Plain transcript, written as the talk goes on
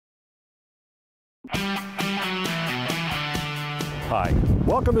Hi,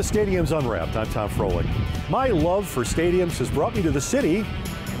 welcome to Stadiums Unwrapped. I'm Tom Froelich. My love for stadiums has brought me to the city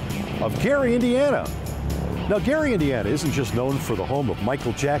of Gary, Indiana. Now, Gary, Indiana isn't just known for the home of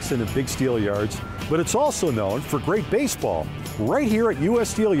Michael Jackson and big steel yards, but it's also known for great baseball right here at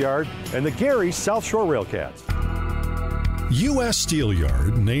US Steel Yard and the Gary SouthShore RailCats. US Steel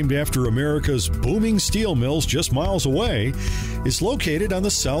Yard, named after America's booming steel mills just miles away, is located on the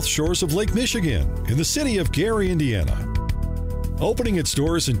south shores of Lake Michigan in the city of Gary, Indiana. Opening its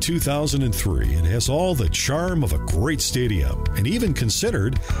doors in 2003, it has all the charm of a great stadium and even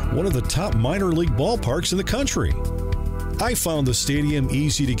considered one of the top minor league ballparks in the country. I found the stadium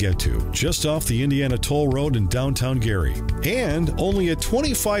easy to get to, just off the Indiana Toll Road in downtown Gary, and only a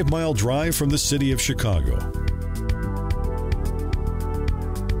 25-mile drive from the city of Chicago.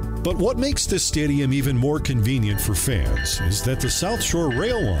 But what makes this stadium even more convenient for fans is that the South Shore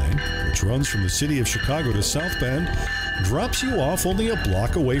Rail Line, which runs from the city of Chicago to South Bend, drops you off only a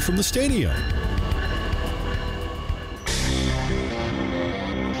block away from the stadium.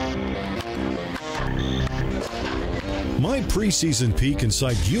 My preseason peek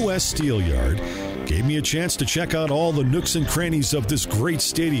inside US Steel Yard gave me a chance to check out all the nooks and crannies of this great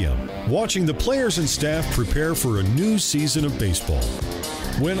stadium, watching the players and staff prepare for a new season of baseball.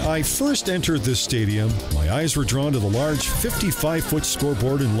 When I first entered this stadium, my eyes were drawn to the large 55-foot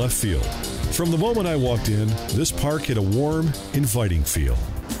scoreboard in left field. From the moment I walked in, this park had a warm, inviting feel.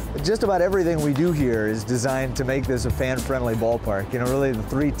 Just about everything we do here is designed to make this a fan-friendly ballpark. You know, really the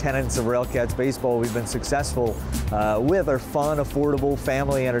three tenets of RailCats Baseball we've been successful with are fun, affordable,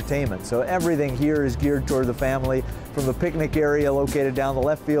 family entertainment. So everything here is geared toward the family. From the picnic area located down the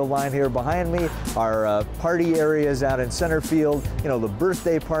left field line here behind me, our party areas out in center field, you know, the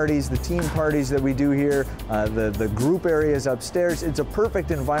birthday parties, the team parties that we do here, the group areas upstairs. It's a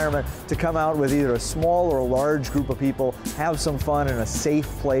perfect environment to come out with either a small or a large group of people, have some fun in a safe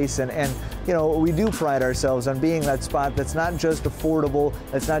place. And you know, we do pride ourselves on being that spot that's not just affordable,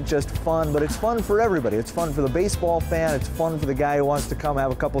 that's not just fun, but it's fun for everybody. It's fun for the baseball fan, it's fun for the guy who wants to come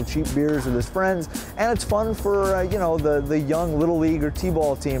have a couple of cheap beers with his friends, and it's fun for you know, the young little league or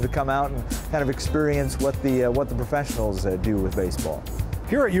t-ball team to come out and kind of experience what the professionals do with baseball.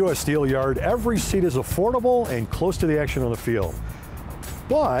 Here at US Steel Yard, every seat is affordable and close to the action on the field.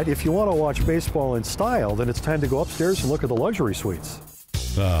 But if you want to watch baseball in style, then it's time to go upstairs and look at the luxury suites.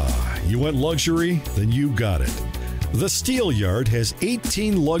 Ah, you went luxury? Then you got it. The Steel Yard has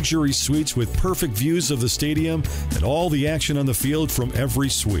 18 luxury suites with perfect views of the stadium and all the action on the field from every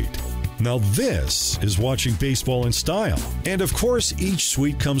suite. Now this is watching baseball in style. And of course, each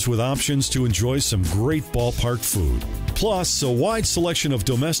suite comes with options to enjoy some great ballpark food. Plus, a wide selection of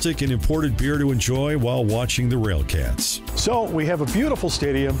domestic and imported beer to enjoy while watching the RailCats. So we have a beautiful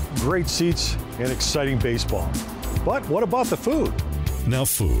stadium, great seats, and exciting baseball. But what about the food? Now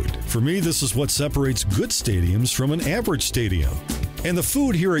food. For me, this is what separates good stadiums from an average stadium. And the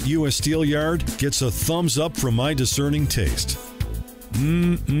food here at US Steel Yard gets a thumbs up from my discerning taste.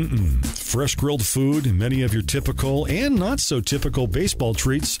 Fresh grilled food and many of your typical and not so typical baseball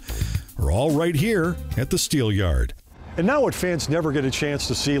treats are all right here at the Steel Yard. And now what fans never get a chance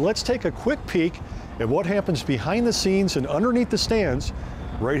to see, let's take a quick peek at what happens behind the scenes and underneath the stands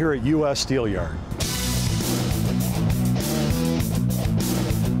right here at US Steel Yard.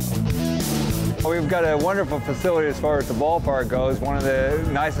 We've got a wonderful facility as far as the ballpark goes, one of the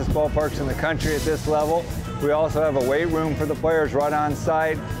nicest ballparks in the country at this level. We also have a weight room for the players right on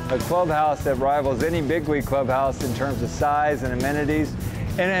site, a clubhouse that rivals any big league clubhouse in terms of size and amenities,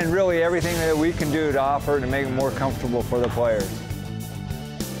 and then really everything that we can do to offer to make it more comfortable for the players.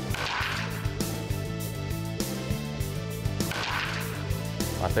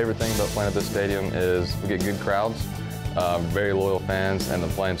 My favorite thing about playing at this stadium is we get good crowds, very loyal fans, and the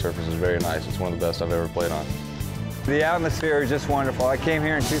playing surface is very nice. It's one of the best I've ever played on. The atmosphere is just wonderful. I came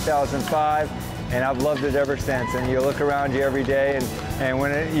here in 2005, and I've loved it ever since. And you look around you every day, and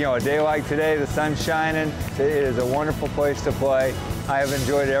when a day like today, the sun's shining, it is a wonderful place to play. I have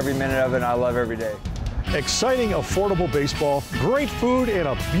enjoyed every minute of it, and I love every day. Exciting, affordable baseball, great food, and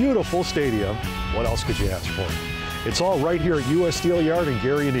a beautiful stadium. What else could you ask for? It's all right here at US Steel Yard in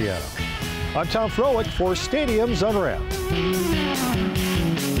Gary, Indiana. I'm Tom Froelich for Stadiums Unwrapped.